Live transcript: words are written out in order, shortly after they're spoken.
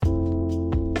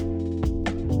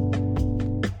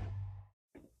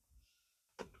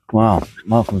Well,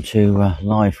 welcome to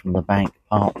Live from the Bank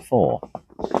Part 4.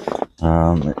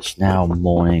 It's now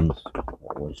morning,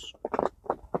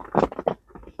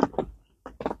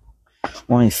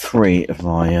 morning 3 of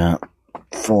my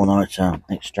 4-night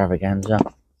extravaganza.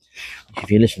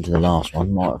 If you listen to the last one,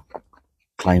 I might have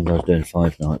claimed I was doing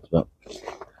 5 nights, but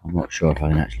I'm not sure if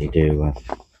I can actually do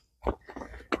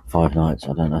 5 nights. I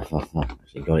don't know if I've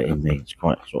actually got it in me. It's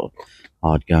quite sort of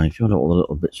hard going. If you want all the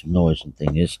little bits of noise and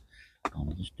thing is,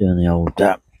 I'm just doing the old,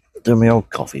 doing my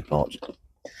old coffee pot.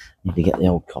 Need to get the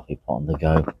old coffee pot on the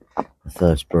go. The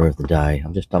first brew of the day.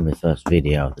 I've just done my first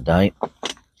video of the day.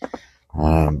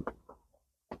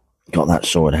 Got that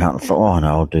sorted out and thought, oh no,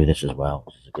 I'll do this as well.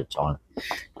 This is a good time.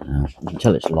 You can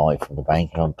tell it's live from the bank,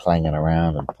 and I'm clanging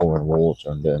around and pouring water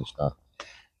and doing stuff.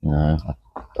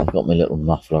 I've got my little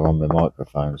muffler on my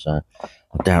microphone, so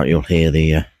I doubt you'll hear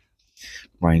the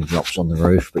raindrops on the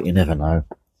roof, but you never know.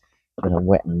 It's been a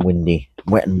wet and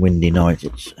windy night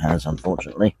it has,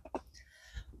 unfortunately.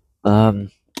 Yeah,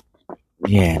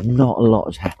 not a lot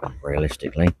has happened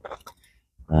realistically.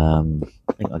 I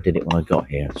think I did it when I got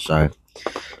here, so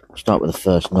I'll start with the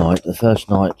first night. The first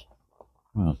night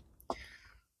turned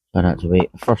out to be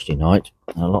a frosty night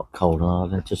and a lot colder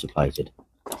than I'd anticipated.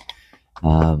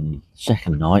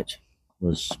 Second night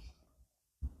was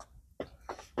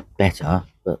better,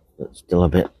 but still a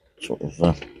bit sort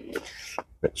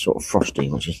of frosty,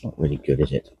 which is not really good,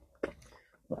 is it?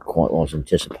 Not quite what I was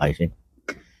anticipating.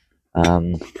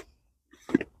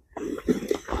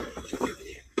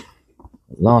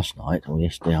 Last night, or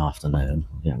yesterday afternoon,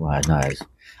 I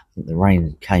think the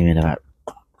rain came in about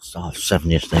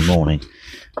 7 yesterday morning.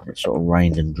 It sort of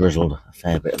rained and drizzled a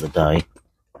fair bit of the day.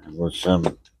 It was,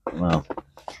 well,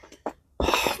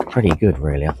 pretty good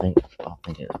really, I think. I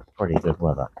think it's pretty good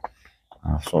weather.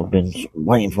 I've sort of been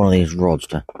waiting for one of these rods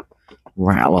to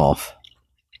rattle off.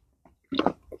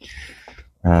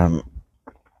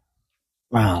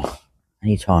 Well,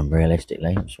 anytime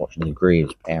realistically. I'm just watching the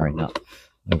greaves pairing up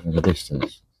over in the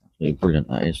distance. Absolutely brilliant,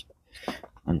 that is.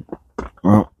 And,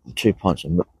 well, 2 pints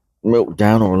of milk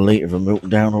down, or a litre of milk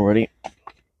down already.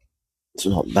 It's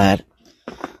not bad.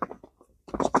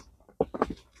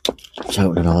 Let's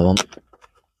open another one.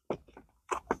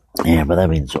 Yeah, but they've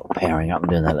been sort of pairing up and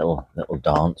doing that little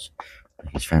dance. I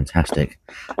think it's fantastic.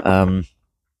 I'm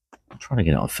trying to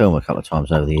get it on film a couple of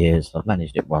times over the years. I've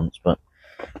managed it once, but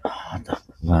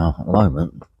well, at the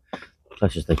moment, the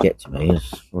closest they get to me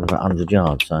is about 100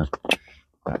 yards, so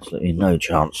absolutely no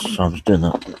chance. So I'm just doing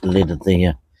the lid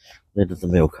of the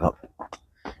milk cup.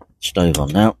 Stove on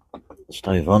now.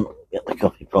 Stove on. Get the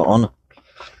coffee pot on.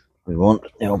 We want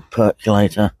the old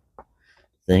percolator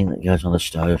thing that goes on the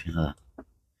stove.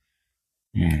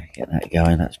 Yeah, get that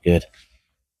going. That's good.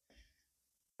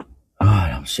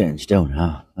 Right, I'm sitting still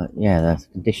now. But yeah, the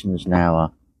conditions now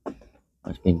are.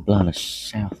 It's been blowing a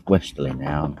southwesterly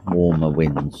now, and warmer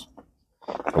winds.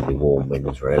 Probably warm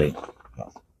winds, really.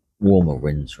 Warmer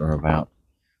winds for about,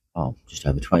 just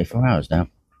over 24 hours now.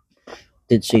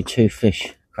 Did see 2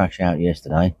 fish crash out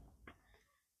yesterday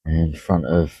in front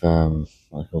of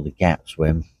what I call the Gap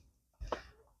Swim.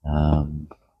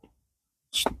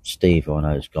 Steve, who I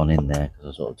know, has gone in there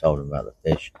because I sort of told him about the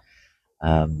fish.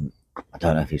 I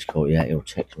don't know if he's caught yet. He'll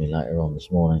text me later on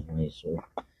this morning when he's sort of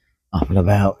up and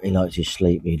about. He likes his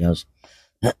sleep, he does.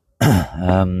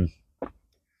 I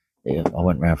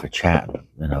went round for a chat,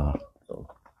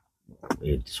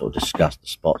 we sort of discussed the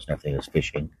spots and everything as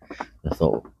fishing. I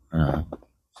thought,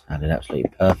 sounded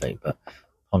absolutely perfect, but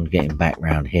upon getting back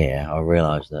round here, I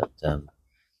realised that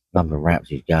number of wraps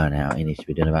he's going out, he needs to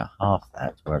be doing about half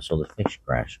that to where I saw the fish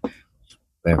crash. It's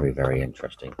very, very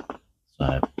interesting.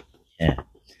 So, yeah.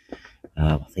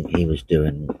 I think he was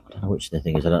doing, I don't know which the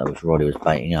thing is, I don't know which rod he was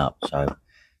baiting up, so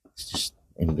it's just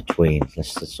in between,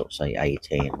 let's just sort of say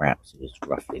 18 wraps he was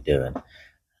roughly doing.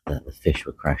 The fish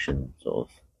were crashing sort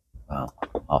of,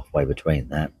 halfway between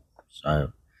that,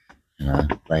 so, you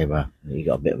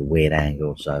got a bit of a weird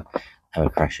angle, so they were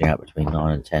crashing out between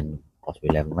 9 and 10, possibly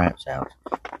 11 wraps out.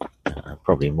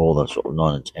 Probably more than sort of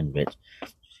 9 and 10 bits.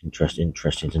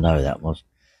 Interesting to know that was.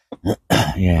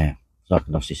 Yeah, so I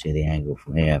can obviously see the angle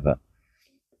from here, but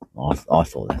I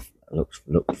thought that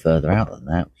looked further out than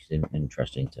that, which is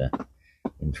interesting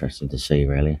to see,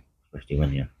 really, especially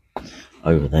when you're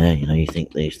over there. You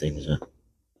think these things are.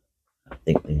 I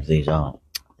think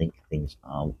things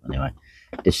are anyway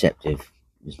deceptive,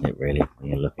 isn't it? Really, when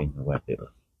you're looking at where people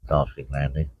are casting,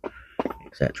 landing,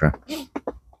 etc.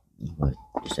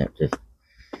 Deceptive.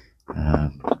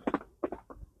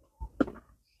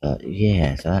 But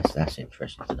yeah, so that's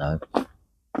interesting to know.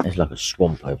 There's like a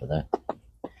swamp over there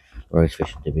where he's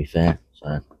fishing, to be fair.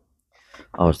 So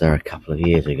I was there a couple of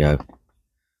years ago,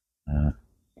 and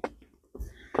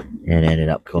it ended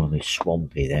up calling me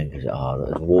swampy then because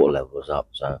the water level was up.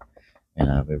 So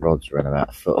my rods were in about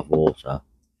a foot of water,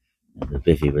 and the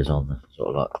bivvy was on the sort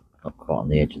of like not quite on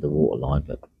the edge of the water line,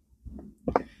 but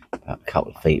about a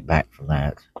couple of feet back from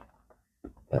that.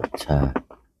 But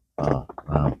well,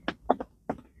 I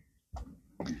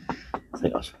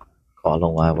think I was quite a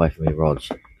long way away from my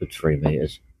rods, good 3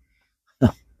 metres.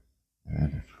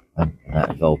 and that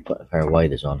involved putting a pair of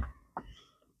waders on.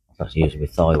 I was using my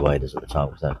thigh waders at the time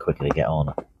because they were quicker to get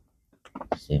on.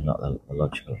 It seemed like the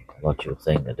logical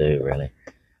thing to do, really.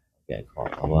 Getting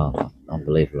quite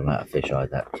unbelievable amount of fish I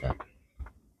had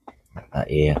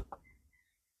that year,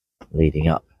 leading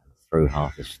up through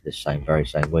half this very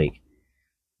same week.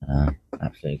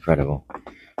 Absolutely incredible.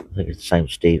 I think it's the same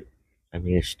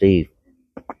year Steve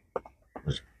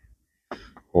was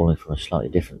hauling from a slightly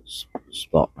different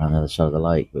spot around the other side of the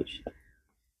lake, which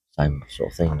same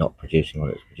sort of thing, not producing what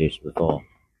it was produced before.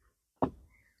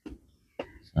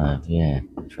 So yeah,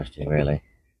 interesting really.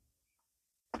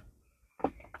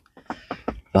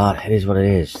 But it is what it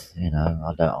is,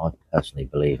 I personally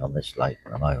believe on this lake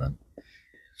at the moment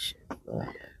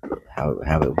how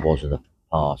it was in the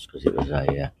past, because it was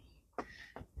a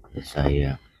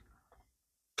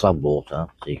club water,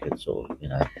 so you could sort of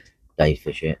day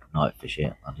fish it, night fish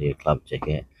it under your club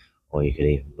ticket, or you could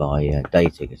even buy day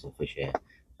tickets and fish it.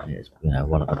 And it's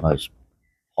one of the most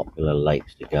popular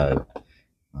lakes to go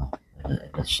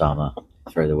in the summer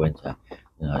through the winter.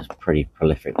 It's pretty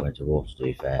prolific winter water, to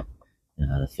be fair.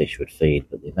 The fish would feed,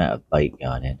 but the amount of bait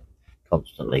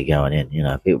constantly going in,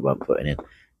 people weren't putting in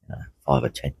 5 or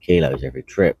 10 kilos every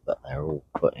trip, but they're all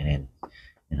putting in,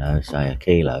 say a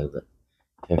kilo. But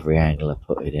if every angler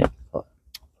put in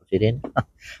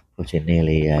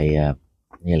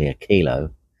nearly a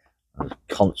kilo, there was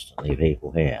constantly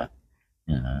people here.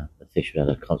 The fish would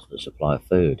have a constant supply of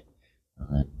food,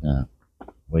 and then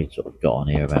we sort of got on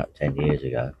here about 10 years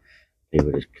ago.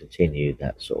 People just continued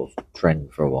that sort of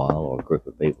trend for a while, or a group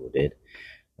of people did.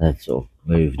 They've sort of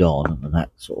moved on, and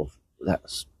that's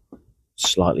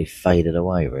slightly faded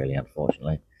away, really,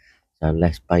 unfortunately. So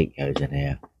less bait goes in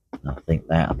here. And I think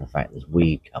that, and the fact there's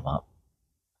weed come up,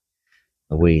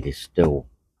 the weed is still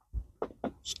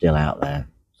out there.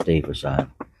 Steve was saying,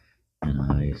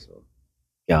 he's sort of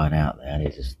going out there and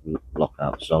he's just locking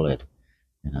up solid,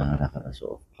 and having to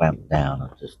sort of clamp down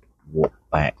and just walk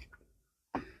back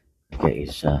to get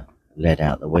his lead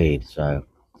out the weed. So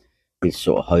he's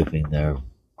sort of hoping they're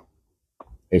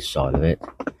his side of it,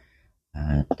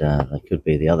 and they could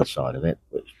be the other side of it,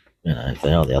 which, if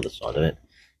they are the other side of it,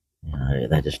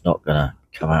 they're just not going to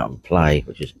come out and play,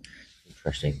 which is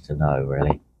interesting to know,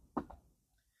 really.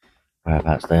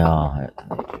 Whereabouts they are.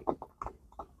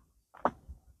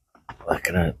 I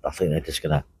think they're just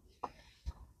going to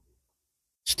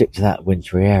stick to that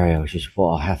wintry area, which is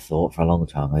what I have thought for a long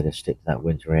time. They just stick to that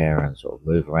wintry area and sort of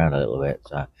move around a little bit.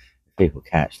 So if people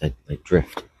catch, they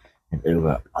drift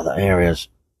into other areas.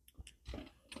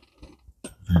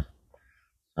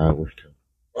 So we can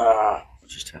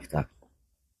just have to,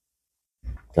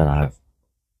 don't know,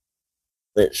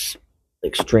 it's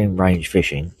extreme range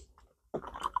fishing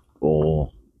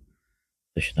or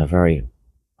fishing a very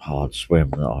hard swim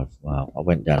that I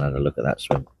went down and had a look at that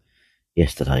swim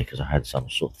yesterday because I had some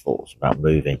sort of thoughts about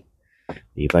moving.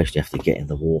 You basically have to get in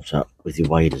the water with your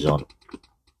waders on,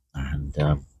 and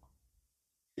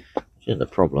which isn't a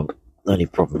problem. The only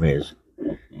problem is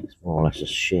it's more or less a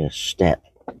sheer step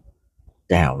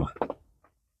down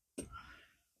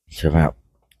to about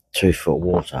 2 foot of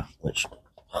water, which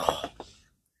at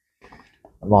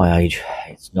my age,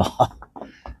 it's not.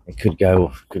 It could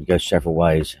go several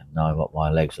ways. Knowing what my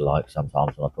legs are like,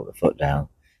 sometimes when I put my foot down,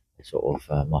 they sort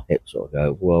of my hips sort of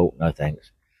go, whoa, no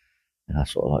thanks, and I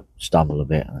sort of like stumble a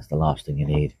bit, and that's the last thing you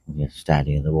need when you're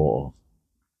standing in the water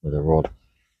with a rod.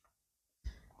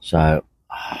 So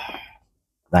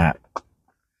that,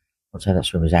 I'd say that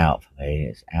swim is out for me.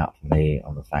 It's out for me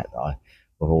on the fact that I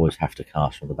will always have to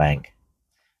cast from the bank,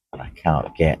 and I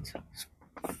cannot get as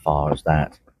far as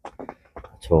that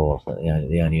at all. So,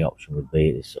 the only option would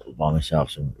be to sort of buy myself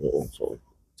some little sort of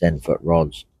 10-foot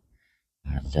rods,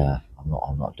 and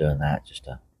I'm not doing that just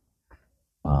to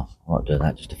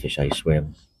fish a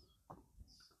swim.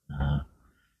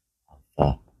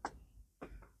 The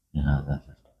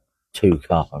 2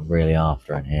 carp I'm really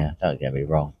after in here. Don't get me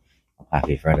wrong, I'm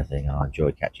happy for anything. I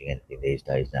enjoy catching anything these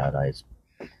days nowadays.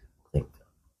 I think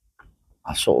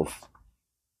I've sort of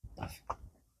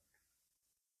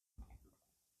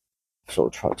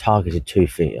targeted 2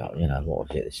 feet up. What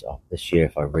was it this year?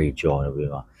 If I rejoin, it'll be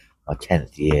my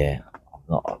 10th year. I'm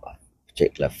not a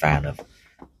particular fan of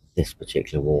this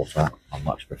particular water. I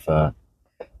much prefer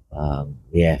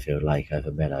the Airfield Lake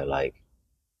over Meadow Lake.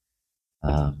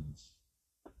 Um,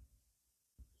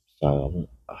 so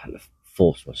I had to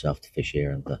force myself to fish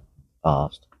here in the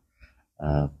past.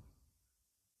 Um,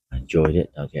 I enjoyed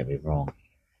it, don't get me wrong.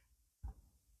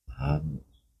 Um,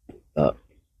 but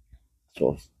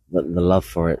sort of the love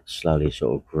for it slowly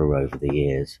sort of grew over the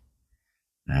years.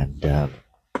 And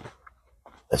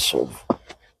it's sort of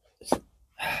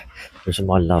because of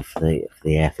my love for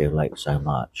the Airfield Lake so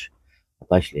much, I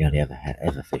basically only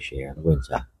ever fish here in the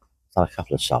winter. I've done a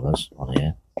couple of summers on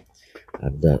here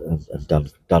and done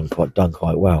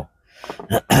quite well.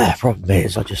 Problem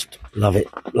is, I just love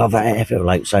that Airfield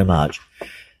Lake so much,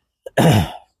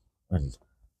 and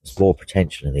there's more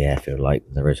potential in the Airfield Lake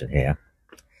than there is in here.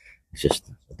 It's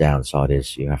just the downside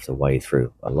is you have to wade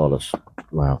through a lot of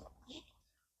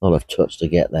tuts to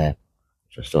get there,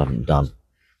 which I still haven't done.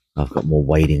 I've got more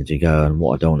wading to go, and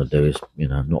what I don't want to do is,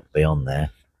 not be on there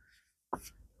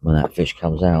when that fish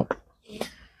comes out.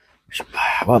 Which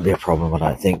won't be a problem, I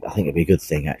don't think. I think it'd be a good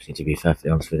thing, actually, to be perfectly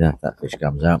honest with you, if that fish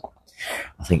comes out.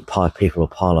 I think people will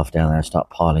pile off down there and start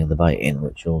piling the bait in,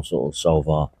 which will sort of solve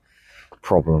our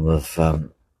problem of,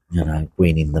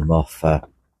 weaning them off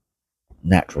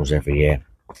naturals every year.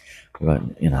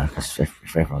 Because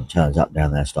if everyone turns up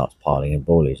down there and starts piling in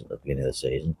boilies at the beginning of the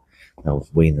season, they'll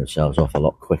wean themselves off a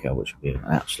lot quicker, which would be an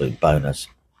absolute bonus.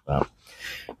 But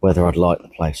whether I'd like the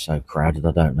place so crowded,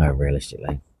 I don't know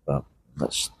realistically. But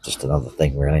that's just another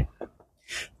thing, really.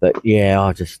 But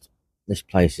yeah, this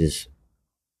place is,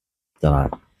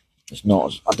 don't know. It's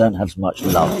not. I don't have as much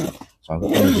love. So I've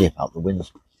got to zip up. The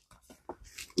wind's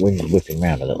whipping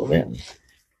around a little bit, and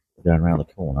going around the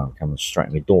corner and coming straight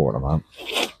at my door at the moment.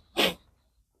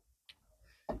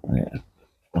 Yeah.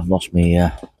 I've lost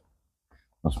my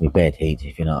bed heat,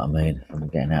 if you know what I mean, from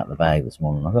getting out of the bag this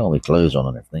morning. I've got all my clothes on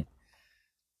and everything.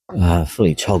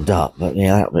 Fully togged up, but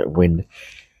yeah, that bit of wind.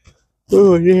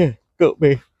 Oh yeah, got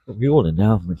me. I'm yawning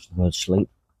now. I mentioned the word sleep.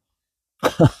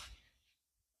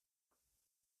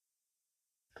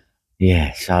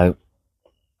 Yeah, so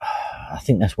I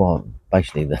think that's why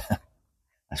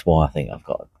that's why I think I've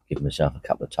got to give myself a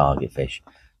couple of target fish,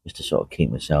 just to sort of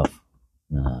keep myself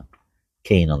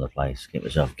keen on the place, keep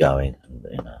myself going, and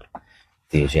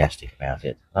enthusiastic about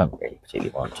it. I don't really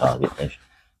particularly want target fish.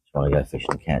 Just want to go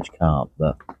fishing and catch carp,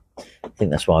 but I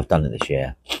think that's why I've done it this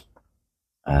year.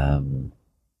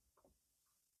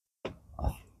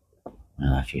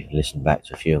 If you listen back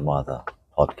to a few of my other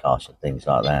podcasts and things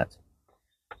like that,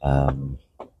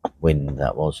 when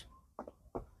that was,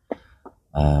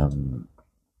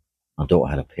 my daughter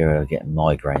had a period of getting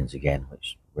migraines again,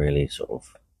 which really sort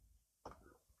of,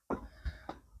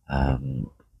 I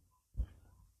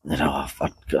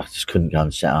just couldn't go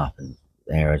and set up in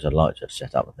areas I'd like to have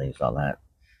set up and things like that,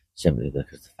 simply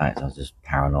because the fact I was just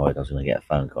paranoid I was going to get a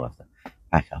phone call, I have to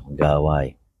pack up and go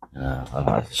away. I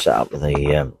had to set up with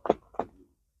the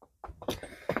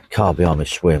car behind me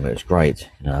swim. It was great.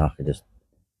 I could just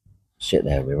sit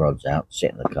there with rods out,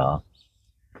 sit in the car,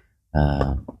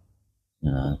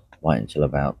 wait until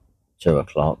about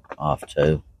 2:00,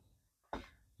 2:30,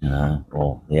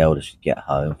 or the eldest would get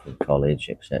home from college,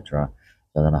 etc.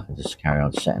 So then I could just carry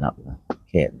on setting up the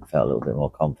kit and felt a little bit more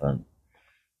confident.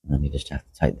 And then you just have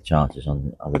to take the chances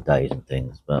on other days and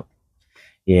things. But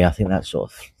yeah, I think that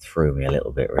sort of threw me a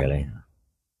little bit, really,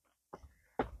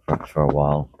 for a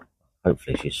while.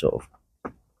 Hopefully she's sort of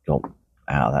got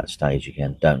out of that stage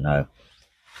again. Don't know.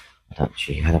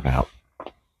 She had about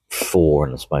 4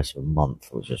 in the space of a month.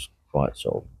 It was just quite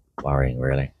sort of worrying,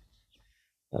 really.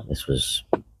 But this was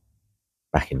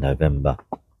back in November.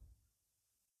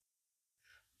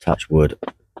 Touch wood,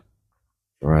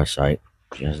 for her sake.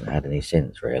 She hasn't had any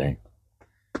since, really.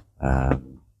 I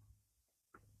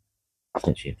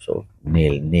think she sort of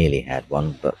nearly had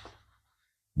one, but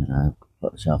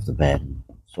put herself to bed and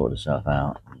sorted herself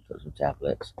out and took some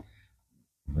tablets.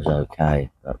 It was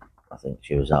okay, but I think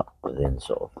she was up within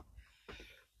sort of.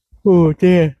 Oh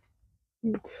dear.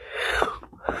 So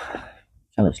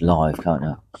it's live, can't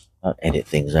you? I don't edit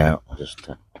things out. I just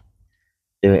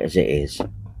do it as it is,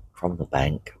 from the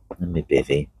bank, in my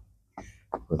bivvy,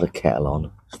 with the kettle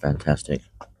on. It's fantastic.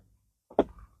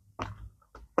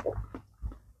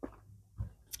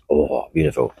 Oh,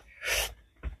 beautiful.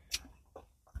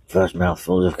 First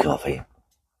mouthful of coffee.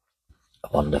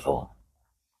 Wonderful.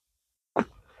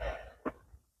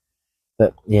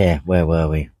 But yeah, where were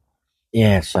we?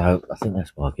 Yeah, so I think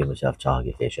that's why I give myself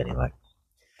target fish anyway.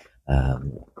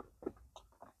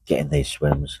 Getting these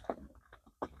swims.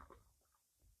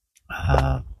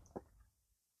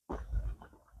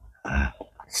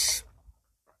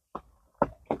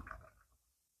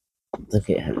 think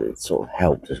it sort of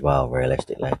helped as well,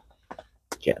 realistically,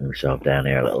 getting myself down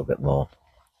here a little bit more.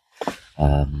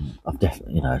 I've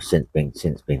definitely,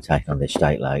 since being taken on this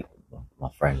state lake, my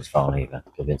friends finally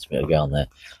convinced me to go on there.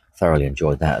 Thoroughly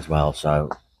enjoyed that as well. So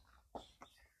I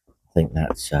think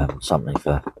that's something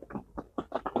for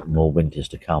more winters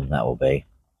to come. That will be.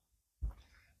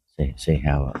 See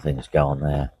how things go on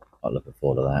there. Quite looking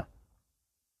forward to that.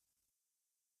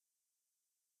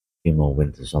 A few more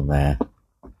winters on there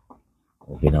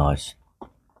will be nice.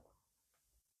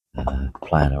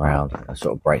 Playing around, I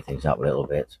sort of break things up a little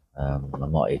bit. I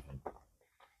might even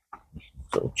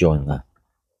sort of join the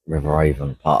River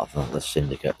Avon part of the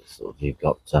syndicate. Sort of, you've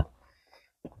got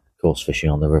course fishing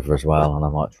on the river as well, and I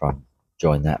might try and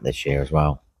join that this year as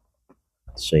well.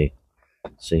 See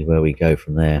where we go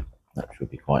from there. That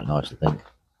should be quite nice, I think.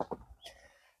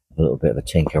 A little bit of a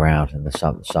tink around in the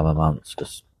summer months,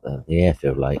 because the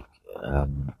Airfield Lake,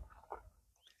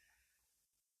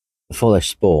 before they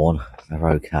spawn, they're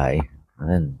okay, and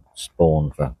then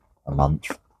spawn for a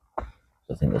month.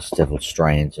 I think there's several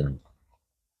strains and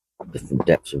different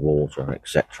depths of water,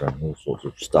 etc., and all sorts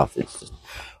of stuff. It's just,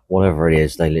 whatever it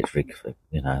is, they literally,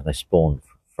 they spawn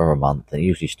for a month. It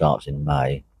usually starts in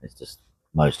May. It's just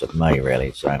most of May,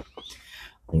 really. So I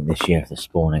think this year, if they're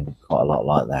spawning quite a lot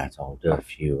like that, I'll do a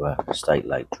few state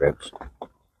lake trips.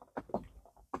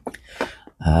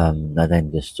 They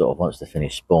then just sort of, once they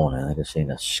finish spawning, they just seem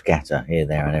to scatter here,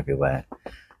 there, and everywhere.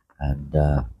 And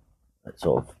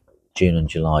sort of June and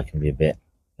July can be a bit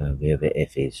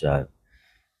iffy. So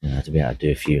to be able to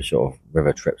do a few sort of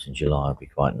river trips in July would be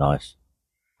quite nice.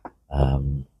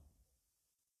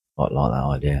 Quite like that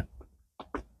idea.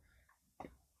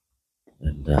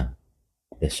 And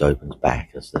this opens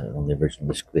back as on the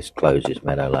original. This closes,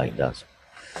 Meadow Lake does.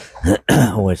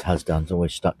 Always has done. It's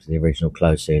always stuck to the original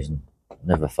close season.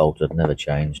 Never faltered, never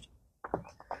changed.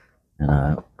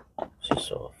 Just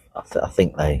sort of. I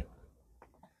think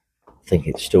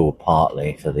it's still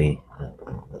partly for the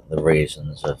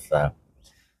reasons of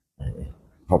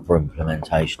proper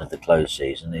implementation of the close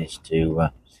season is to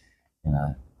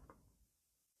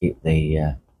keep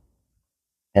the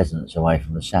peasants away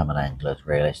from the salmon anglers,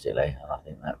 realistically. And I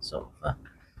think that sort of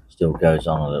still goes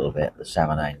on a little bit. The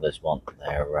salmon anglers want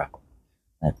their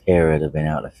period of being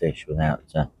able to fish without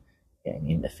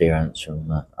getting interference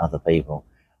from other people.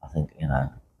 I think, as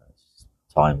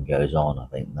time goes on, I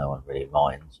think no one really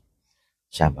minds.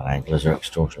 Salmon anglers are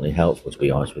extraordinarily helpful, to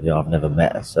be honest with you. I've never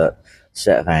met a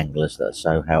set of anglers that are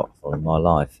so helpful in my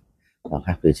life. I'll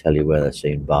happily tell you where they've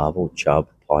seen barbel, chub,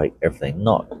 pike, everything.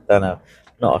 Not a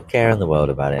care in the world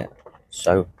about it.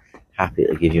 So happy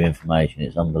to give you information.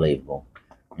 It's unbelievable.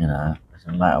 It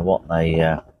doesn't matter what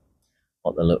they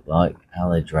look like, how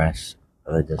they dress.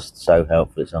 They're just so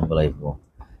helpful. It's unbelievable.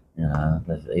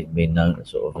 They've even been known to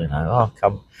sort of,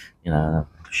 come,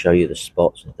 show you the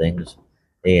spots and things.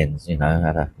 Ian's, had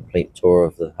a complete tour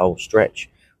of the whole stretch.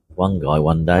 One guy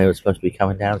one day was supposed to be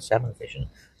coming down salmon fishing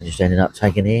and just ended up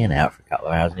taking Ian out for a couple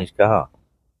of hours in his car,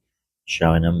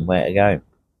 showing them where to go.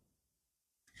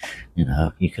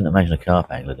 You couldn't imagine a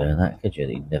carp angler doing that, could you?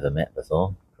 That you'd never met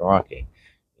before. Crikey.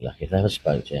 You're lucky if they ever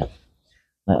spoke to you.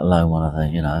 Let alone one of the,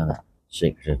 the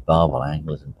secretive barbel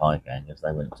anglers and pike anglers.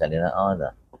 They wouldn't tell you that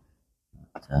either.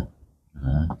 But,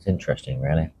 it's interesting,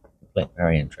 really.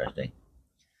 Very interesting.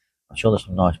 I'm sure there's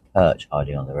some nice perch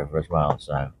hiding on the river as well.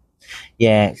 So,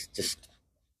 yeah, it's just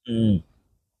a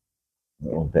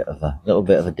little bit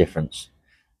of a difference.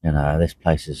 This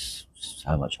place is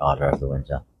so much harder over the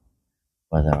winter.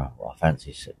 Whether I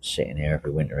fancy sitting here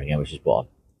every winter again, which is why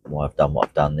I've done what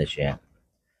I've done this year.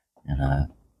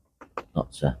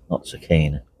 Not so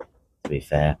keen, to be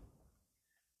fair.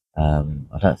 I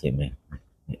don't think my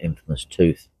infamous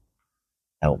tooth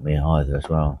helped me either as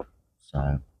well.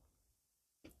 So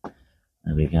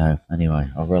there we go.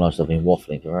 Anyway, I've realised I've been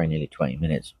waffling for very nearly 20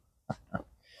 minutes. I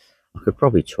could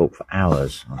probably talk for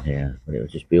hours on here, but it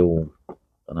would just be all, I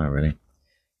don't know really.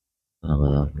 I don't know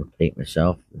whether I'll repeat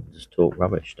myself and just talk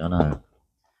rubbish. Don't know.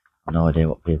 I've no idea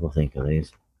what people think of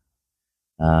these.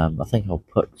 I think I'll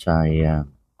put a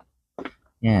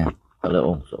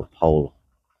little sort of poll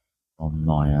on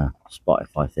my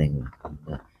Spotify thing. And,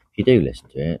 if you do listen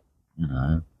to it,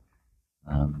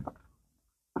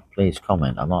 please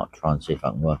comment. I might try and see if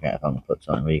I can work out if I can put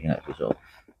something where you can actually sort of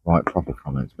write proper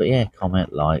comments. But yeah,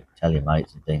 comment, like, tell your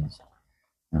mates and things.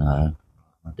 I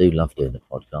do love doing the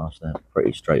podcast. They're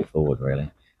pretty straightforward, really,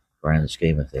 grand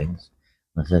scheme of things.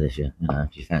 And I said, if you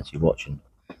fancy watching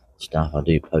stuff, I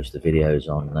do post the videos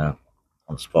on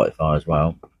Spotify as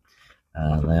well.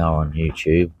 They are on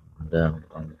YouTube and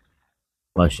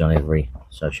mostly on every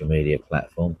social media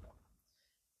platform.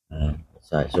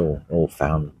 So it's all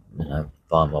found, via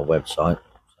my website.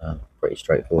 So pretty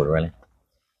straightforward, really.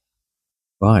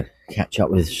 Right, catch up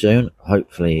with you soon.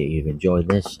 Hopefully you've enjoyed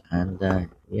this, and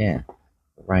yeah,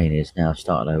 the rain is now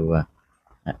starting to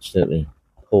absolutely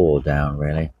pour down.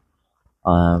 Really,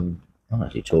 I've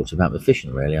actually talked about the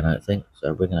fishing. Really, I don't think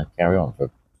so. We're going to carry on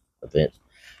for a bit.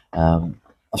 I've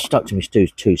stuck to my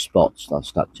two spots that I've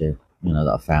stuck to,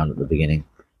 that I found at the beginning.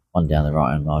 One down the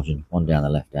right hand margin, one down the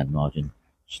left hand margin.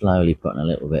 Slowly putting a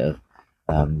little bit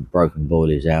of broken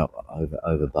boilies out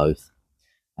over both,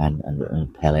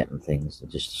 and pellet and things.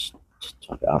 Just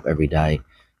top it up every day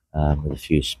with a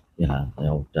few, the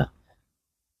old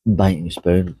baiting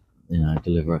spoon.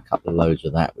 Deliver a couple of loads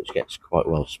of that, which gets quite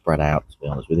well spread out. To be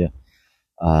honest with you,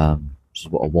 which is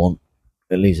what I want.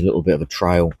 It leaves a little bit of a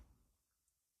trail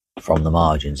from the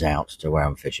margins out to where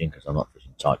I'm fishing, because I'm not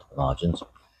fishing tight to the margins.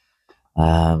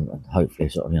 And hopefully,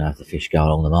 if the fish go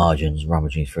along the margins,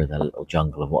 rummaging through their little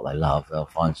jungle of what they love, they'll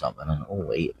find something and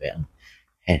eat a bit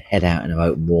and head out into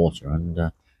open water and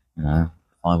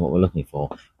find what we're looking for.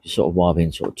 Just sort of why I've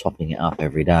been sort of topping it up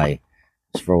every day.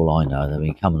 Because for all I know, they've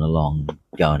been coming along,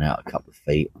 going out a couple of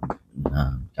feet,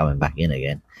 coming back in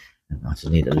again, and I just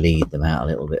need to lead them out a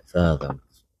little bit further,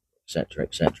 etc.,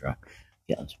 etc.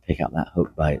 Get them to pick up that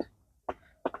hook bait.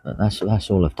 But that's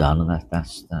all I've done, and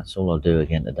that's all I'll do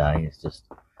again today. Is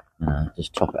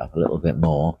just top it up a little bit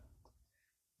more,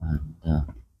 and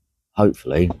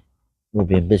hopefully we'll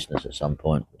be in business at some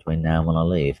point between now and when I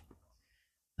leave.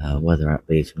 Whether that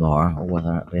be tomorrow or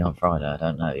whether that be on Friday, I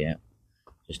don't know yet.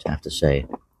 Just have to see.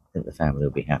 I think the family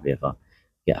will be happy if I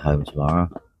get home tomorrow.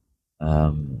 I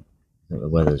think the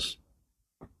weather's.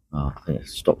 I think it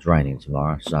stops raining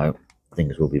tomorrow, so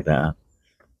things will be better.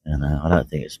 And I don't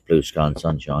think it's blue sky and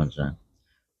sunshine, so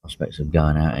prospects of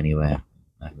going out anywhere,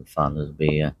 having fun, would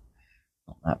be not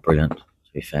that brilliant,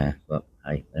 to be fair. But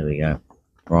hey, there we go.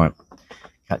 Right,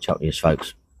 catch up with you,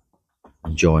 folks.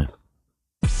 Enjoy.